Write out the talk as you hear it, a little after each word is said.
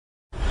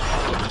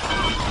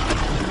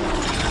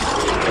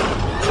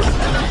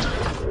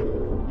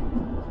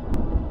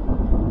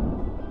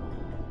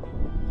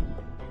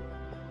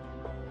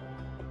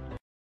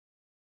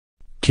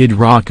Kid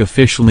Rock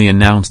officially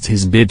announced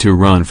his bid to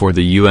run for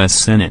the U.S.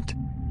 Senate.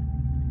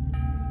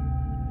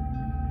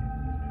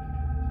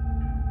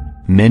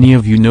 Many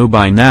of you know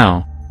by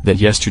now that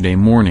yesterday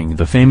morning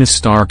the famous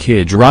star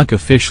Kid Rock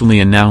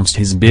officially announced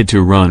his bid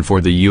to run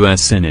for the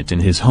U.S. Senate in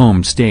his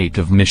home state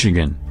of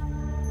Michigan.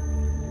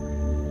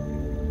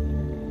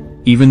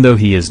 Even though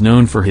he is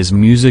known for his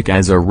music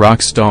as a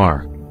rock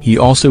star, he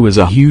also is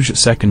a huge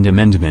Second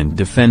Amendment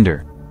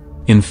defender.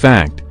 In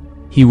fact,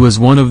 he was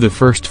one of the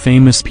first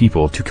famous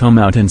people to come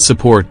out and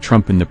support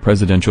Trump in the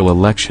presidential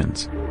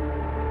elections.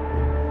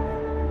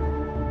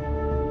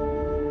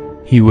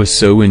 He was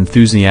so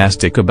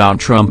enthusiastic about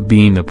Trump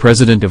being the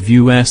president of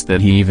U.S.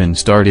 that he even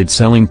started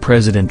selling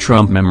President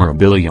Trump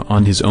memorabilia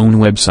on his own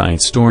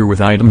website store with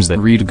items that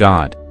read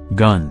God,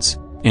 Guns,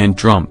 and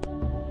Trump.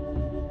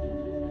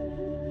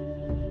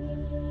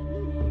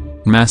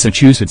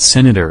 Massachusetts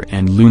Senator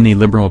and loony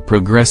liberal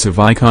progressive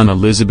icon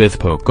Elizabeth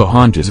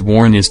Pocahontas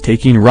Warren is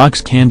taking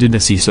Rock's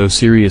candidacy so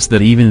serious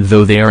that even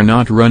though they are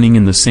not running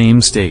in the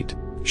same state,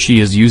 she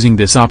is using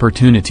this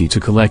opportunity to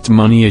collect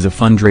money as a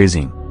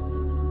fundraising.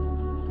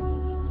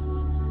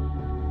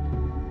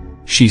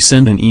 She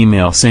sent an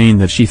email saying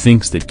that she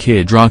thinks that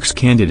Kid Rock's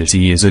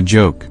candidacy is a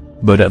joke,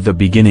 but at the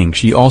beginning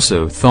she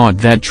also thought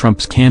that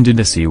Trump's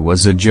candidacy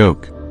was a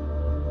joke.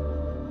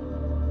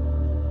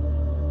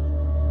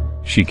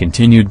 She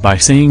continued by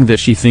saying that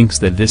she thinks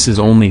that this is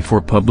only for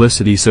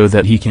publicity so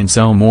that he can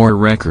sell more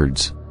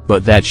records,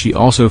 but that she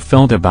also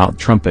felt about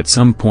Trump at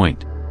some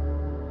point.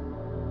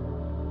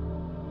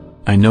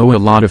 "I know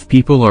a lot of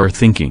people are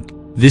thinking,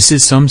 this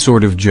is some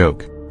sort of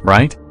joke,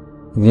 right?"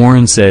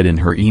 Warren said in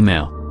her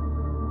email.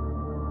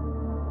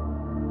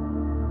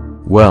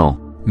 "Well,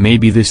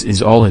 maybe this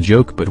is all a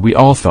joke, but we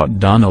all thought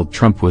Donald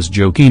Trump was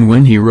joking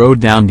when he rode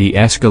down the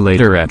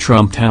escalator at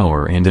Trump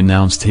Tower and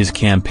announced his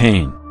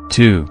campaign,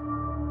 too.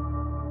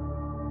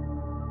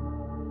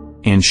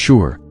 And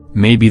sure,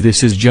 maybe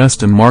this is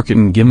just a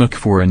marketing gimmick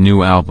for a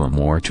new album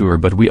or tour,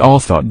 but we all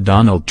thought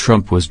Donald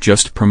Trump was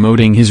just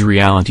promoting his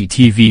reality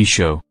TV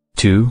show,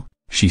 too,"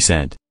 she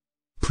said.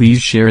 Please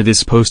share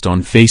this post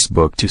on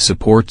Facebook to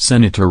support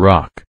Senator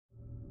Rock.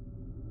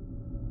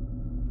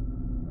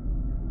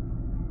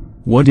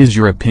 What is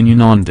your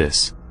opinion on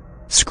this?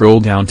 Scroll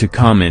down to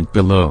comment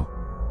below.